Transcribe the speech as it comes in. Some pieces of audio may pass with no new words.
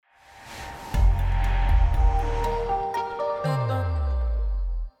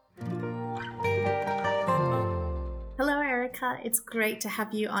Erika. It's great to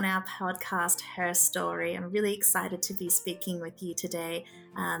have you on our podcast, Her Story. I'm really excited to be speaking with you today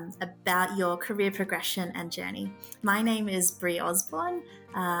about your career progression and journey. My name is Erika Osborn.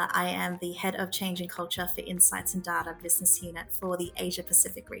 I am the Head of Change and Culture for Insights and Data Business Unit for the Asia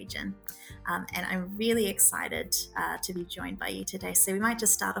Pacific region. And I'm really excited to be joined by you today. So we might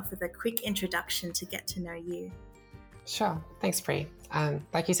just start off with a quick introduction to get to know you. Sure. Thanks, Bri.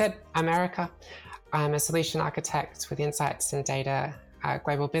 Like you said, I'm Erika. I'm a solution architect with Insights and Data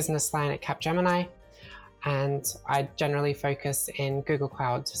Global Business Line at Capgemini, and I generally focus in Google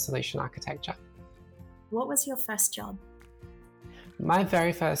Cloud solution architecture. What was your first job? My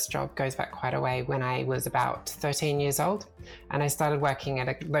very first job goes back quite a way when I was about 13 years old, and I started working at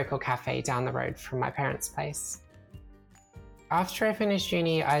a local cafe down the road from my parents' place. After I finished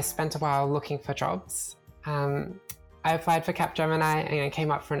uni, I spent a while looking for jobs. I applied for Capgemini and came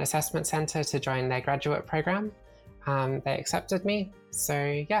up for an assessment centre to join their graduate program. They accepted me,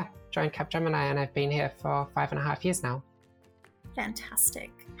 so yeah, joined Capgemini, and I've been here for 5.5 years now. Fantastic.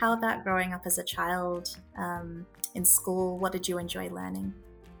 How about growing up as a child in school? What did you enjoy learning?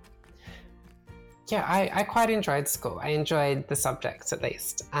 Yeah, I quite enjoyed school. I enjoyed the subjects at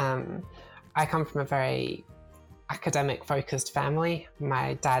least. I come from a very academic-focused family.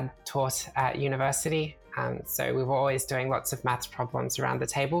 My dad taught at university. So we were always doing lots of maths problems around the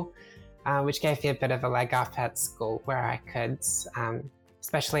table, which gave me a bit of a leg up at school where I could,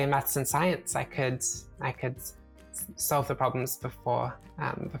 especially in maths and science, I could solve the problems before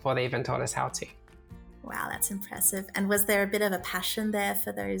they even taught us how to. Wow, that's impressive. And was there a bit of a passion there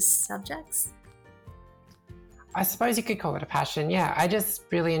for those subjects? I suppose you could call it a passion, yeah. I just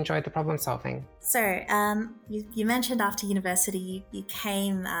really enjoyed the problem solving. So you mentioned after university you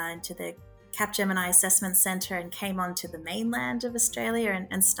came into the Capgemini Assessment Centre and came onto the mainland of Australia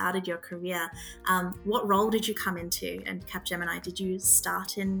and started your career. What role did you come into in Capgemini? Did you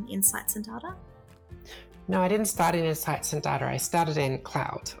start in Insights and Data? No, I didn't start in Insights and Data. I started in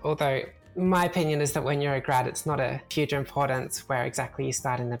Cloud, although my opinion is that when you're a grad, it's not a huge importance where exactly you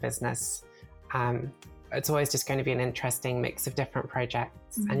start in the business. It's always just going to be an interesting mix of different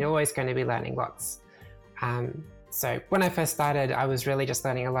projects, and you're always going to be learning lots. So when I first started, I was really just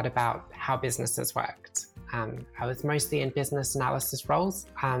learning a lot about how businesses worked. I was mostly in business analysis roles.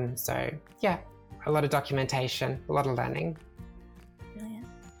 So yeah, a lot of documentation, a lot of learning. Brilliant.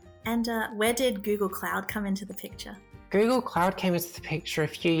 And where did Google Cloud come into the picture? Google Cloud came into the picture a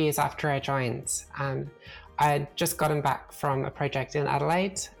few years after I joined. I had just gotten back from a project in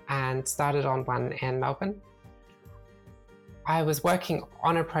Adelaide and started on one in Melbourne. I was working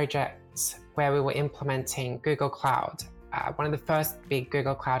on a project where we were implementing Google Cloud, one of the first big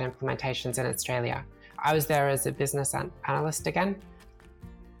Google Cloud implementations in Australia. I was there as a business analyst again,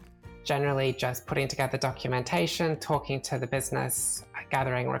 generally just putting together documentation, talking to the business,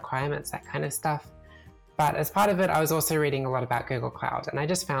 gathering requirements, that kind of stuff. But as part of it, I was also reading a lot about Google Cloud, and I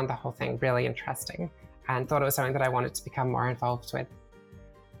just found the whole thing really interesting and thought it was something that I wanted to become more involved with.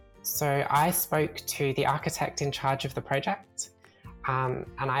 So I spoke to the architect in charge of the project, and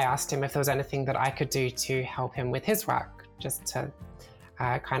I asked him if there was anything that I could do to help him with his work, just to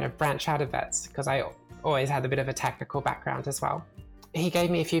kind of branch out of it, because I always had a bit of a technical background as well. He gave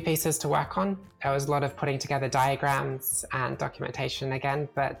me a few pieces to work on. There was a lot of putting together diagrams and documentation again,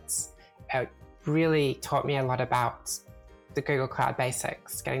 but it really taught me a lot about the Google Cloud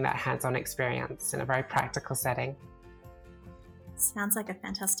basics, getting that hands-on experience in a very practical setting. Sounds like a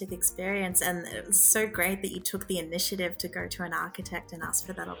fantastic experience, and it was so great that you took the initiative to go to an architect and ask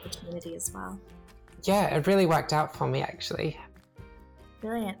for that opportunity as well. Yeah, it really worked out for me actually.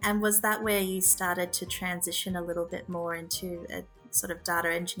 Brilliant. And was that where you started to transition a little bit more into a sort of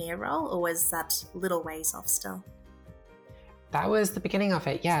data engineer role, or was that a little ways off still? That was the beginning of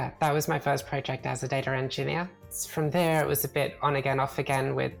it, yeah. That was my first project as a data engineer. From there, it was a bit on again, off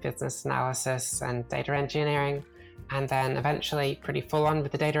again with business analysis and data engineering. And then eventually pretty full on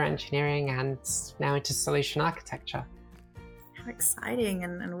with the data engineering and now into solution architecture. How exciting,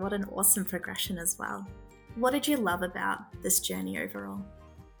 and what an awesome progression as well. What did you love about this journey overall?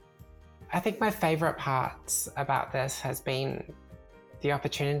 I think my favorite part about this has been the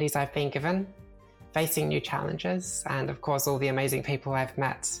opportunities I've been given, facing new challenges, and of course all the amazing people I've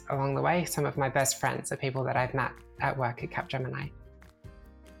met along the way. Some of my best friends are people that I've met at work at Capgemini.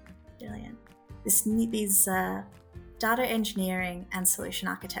 Brilliant. These data engineering and solution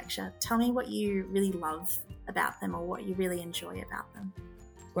architecture, tell me what you really love about them or what you really enjoy about them.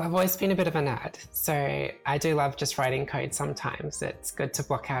 Well, I've always been a bit of a nerd, so I do love just writing code sometimes. It's good to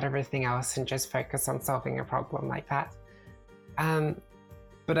block out everything else and just focus on solving a problem like that.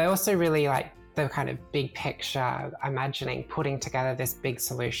 But I also really like the kind of big picture, imagining putting together this big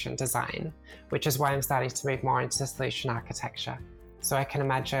solution design, which is why I'm starting to move more into solution architecture. So I can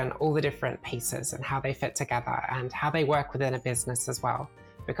imagine all the different pieces and how they fit together and how they work within a business as well.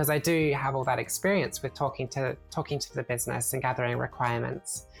 Because I do have all that experience with talking to the business and gathering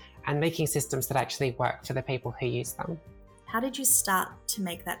requirements and making systems that actually work for the people who use them. How did you start to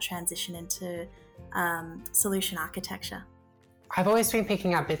make that transition into solution architecture? I've always been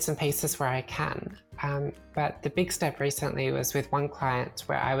picking up bits and pieces where I can, but the big step recently was with one client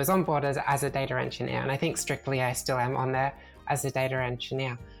where I was on board as a data engineer, and I think strictly I still am on there as a data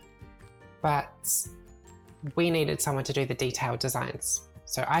engineer, but we needed someone to do the detailed designs.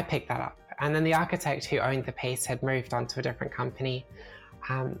 So I picked that up, and then the architect who owned the piece had moved on to a different company,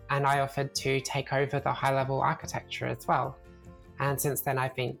 and I offered to take over the high-level architecture as well. And since then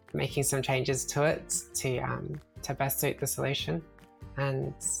I've been making some changes to it to best suit the solution.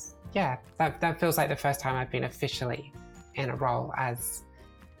 And yeah, that feels like the first time I've been officially in a role as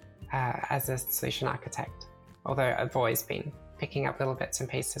a solution architect, although I've always been picking up little bits and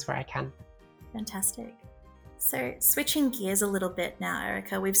pieces where I can. Fantastic. So switching gears a little bit now,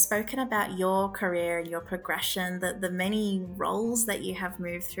 Erika, we've spoken about your career and your progression, the many roles that you have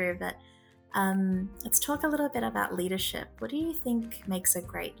moved through, but let's talk a little bit about leadership. What do you think makes a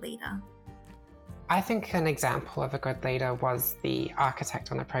great leader? I think an example of a good leader was the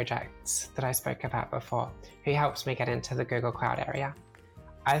architect on the project that I spoke about before, who helped me get into the Google Cloud area.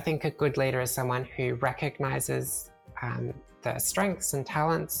 I think a good leader is someone who recognizes the strengths and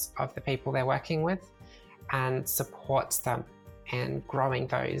talents of the people they're working with and supports them in growing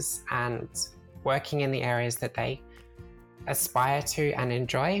those and working in the areas that they aspire to and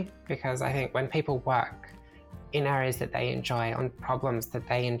enjoy, because I think when people work in areas that they enjoy, on problems that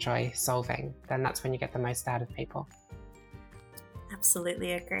they enjoy solving, then that's when you get the most out of people.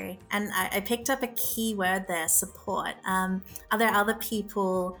 Absolutely agree. And I picked up a key word there, support. Are there other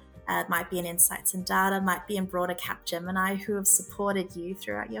people, might be in Insights and Data, might be in broader Capgemini, who have supported you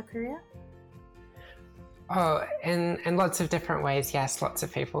throughout your career? Oh, in lots of different ways, yes, lots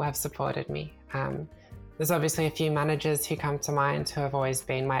of people have supported me. There's obviously a few managers who come to mind who have always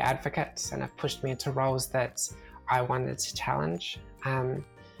been my advocates and have pushed me into roles that I wanted to challenge.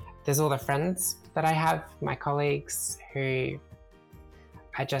 There's all the friends that I have, my colleagues, who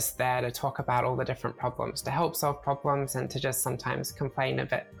are just there to talk about all the different problems, to help solve problems and to just sometimes complain a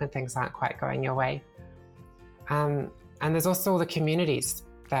bit when things aren't quite going your way. And there's also all the communities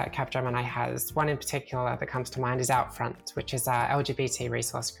that Capgemini has. One in particular that comes to mind is Outfront, which is our LGBT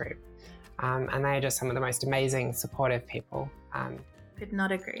resource group. And they are just some of the most amazing, supportive people. Could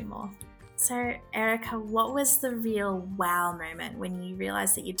not agree more. So, Erika, what was the real wow moment when you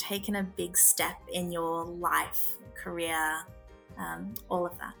realized that you'd taken a big step in your life, career, all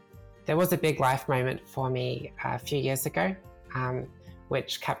of that? There was a big life moment for me a few years ago,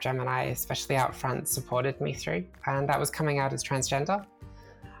 which Capgemini, especially Outfront, supported me through. And that was coming out as transgender.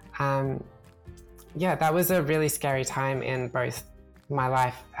 Yeah, that was a really scary time in both my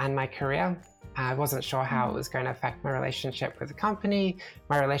life and my career. I wasn't sure how it was going to affect my relationship with the company,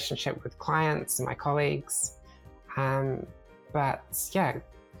 my relationship with clients and my colleagues. But yeah,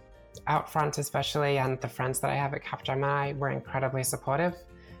 Outfront especially, and the friends that I have at Capgemini were incredibly supportive.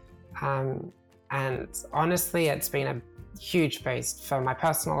 And honestly, it's been a huge boost for my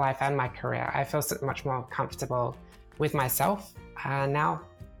personal life and my career. I feel so much more comfortable with myself now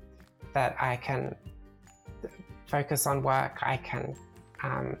that I can focus on work, I can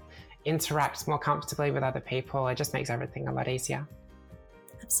interact more comfortably with other people. It just makes everything a lot easier.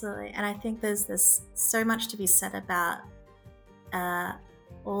 Absolutely. And I think there's so much to be said about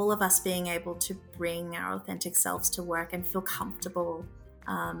all of us being able to bring our authentic selves to work and feel comfortable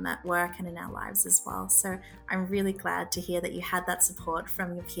at work and in our lives as well. So I'm really glad to hear that you had that support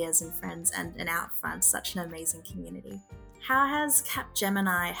from your peers and friends and Outfront, such an amazing community. How has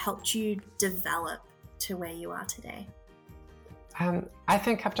Capgemini helped you develop to where you are today? I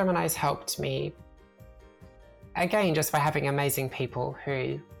think Capgemini has helped me, again, just by having amazing people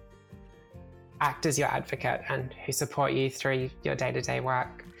who act as your advocate and who support you through your day-to-day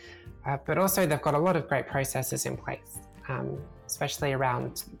work. But also they've got a lot of great processes in place, especially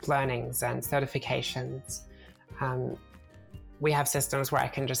around learnings and certifications. We have systems where I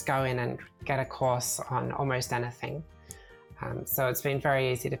can just go in and get a course on almost anything. So it's been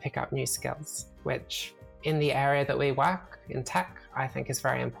very easy to pick up new skills, which in the area that we work, in tech, I think is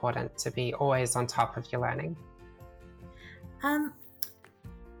very important to be always on top of your learning.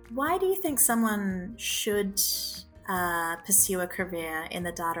 Why do you think someone should pursue a career in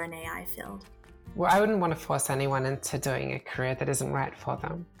the data and AI field? Well, I wouldn't want to force anyone into doing a career that isn't right for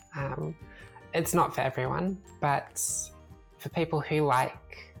them. it's not for everyone, but for people who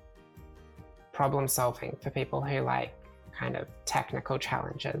like problem solving, for people who like kind of technical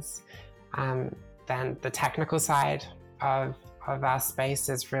challenges, then the technical side of our space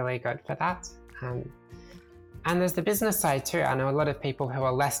is really good for that. And there's the business side too. I know a lot of people who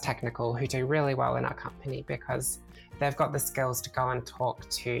are less technical who do really well in our company because they've got the skills to go and talk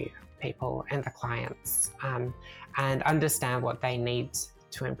to people and the clients and understand what they need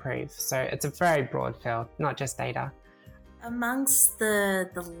to improve. So it's a very broad field, not just data. Amongst the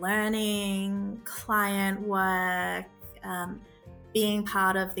learning, client work, being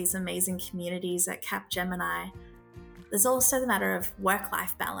part of these amazing communities at Capgemini, there's also the matter of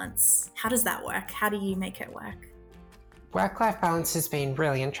work-life balance. How does that work? How do you make it work? Work-life balance has been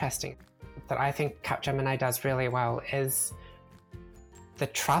really interesting. That I think Capgemini does really well is the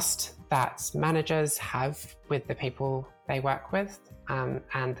trust that managers have with the people they work with,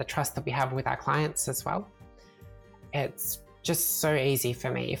 and the trust that we have with our clients as well. It's just so easy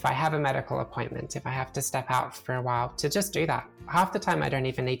for me. If I have a medical appointment, if I have to step out for a while, to just do that. Half the time I don't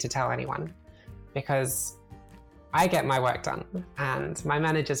even need to tell anyone because I get my work done and my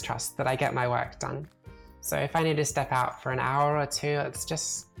managers trust that I get my work done. So if I need to step out for an hour or two, it's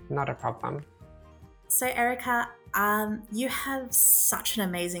just not a problem. So Erika, you have such an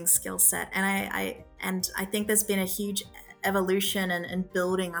amazing skill set, and I think there's been a huge evolution and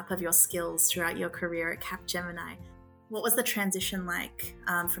building up of your skills throughout your career at Capgemini. What was the transition like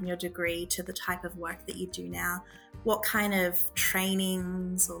from your degree to the type of work that you do now? What kind of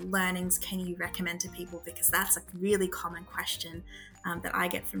trainings or learnings can you recommend to people? Because that's a really common question that I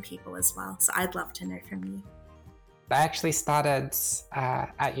get from people as well. So I'd love to know from you. I actually started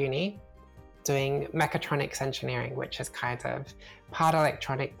at uni doing mechatronics engineering, which is kind of part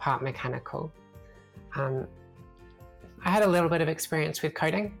electronic, part mechanical. I had a little bit of experience with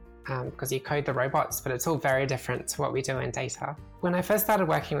coding because you code the robots, but it's all very different to what we do in data. When I first started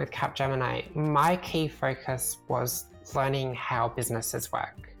working with Capgemini, my key focus was learning how businesses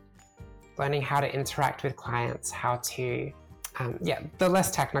work, learning how to interact with clients, how to, the less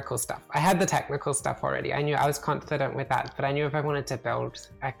technical stuff. I had the technical stuff already. I knew I was confident with that, but I knew if I wanted to build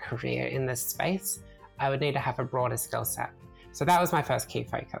a career in this space, I would need to have a broader skill set. So that was my first key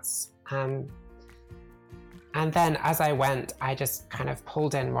focus. And then as I went, I just kind of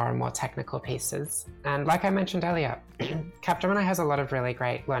pulled in more and more technical pieces. And like I mentioned earlier, Capgemini has a lot of really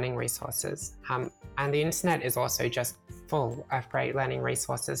great learning resources. And the internet is also just full of great learning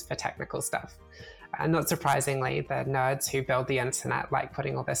resources for technical stuff. And not surprisingly, the nerds who build the internet like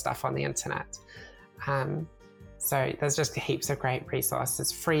putting all their stuff on the internet. So there's just heaps of great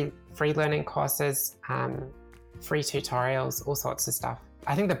resources, free learning courses, free tutorials, all sorts of stuff.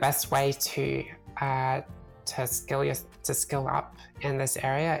 I think the best way to skill up in this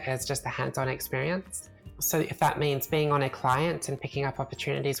area is just the hands-on experience. So if that means being on a client and picking up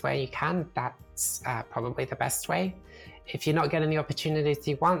opportunities where you can, that's probably the best way. If you're not getting the opportunities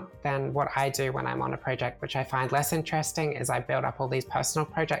you want, then what I do when I'm on a project, which I find less interesting, is I build up all these personal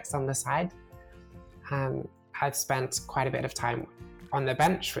projects on the side. I've spent quite a bit of time on the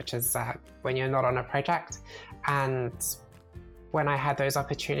bench, which is when you're not on a project. And when I had those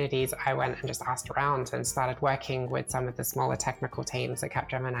opportunities, I went and just asked around and started working with some of the smaller technical teams at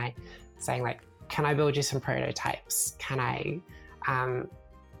Capgemini, saying like, can I build you some prototypes? Can I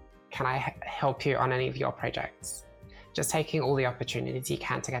help you on any of your projects? Just taking all the opportunities you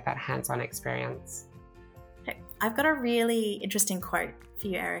can to get that hands-on experience. I've got a really interesting quote for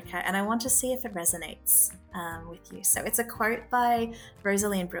you, Erika, and I want to see if it resonates with you. So it's a quote by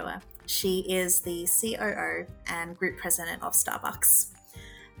Rosalind Brewer. She is the COO and Group President of Starbucks.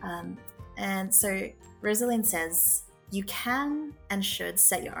 And so Rosalind says, you can and should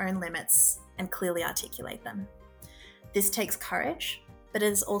set your own limits and clearly articulate them. This takes courage, but it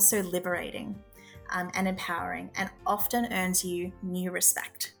is also liberating and empowering, and often earns you new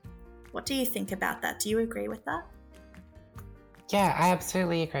respect. What do you think about that? Do you agree with that? Yeah, I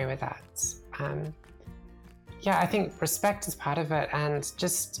absolutely agree with that. I think respect is part of it, and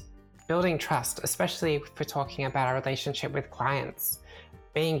just building trust, especially if we're talking about our relationship with clients,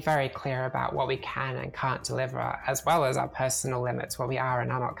 being very clear about what we can and can't deliver, as well as our personal limits, what we are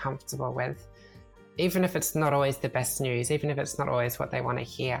and are not comfortable with. Even if it's not always the best news, even if it's not always what they want to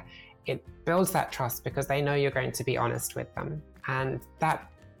hear, it builds that trust because they know you're going to be honest with them. And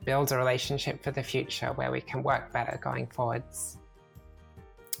that builds a relationship for the future where we can work better going forwards.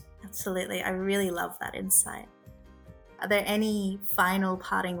 Absolutely. I really love that insight. Are there any final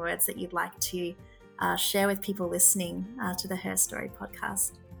parting words that you'd like to share with people listening to the Her Story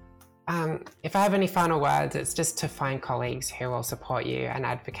podcast? If I have any final words, it's just to find colleagues who will support you and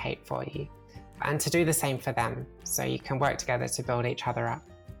advocate for you. and to do the same for them, so you can work together to build each other up.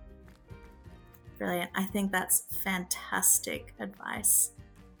 Brilliant. I think that's fantastic advice.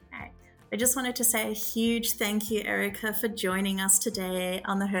 All right. I just wanted to say a huge thank you, Erika, for joining us today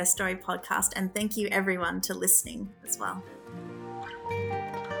on the Her Story podcast, and thank you everyone to listening as well.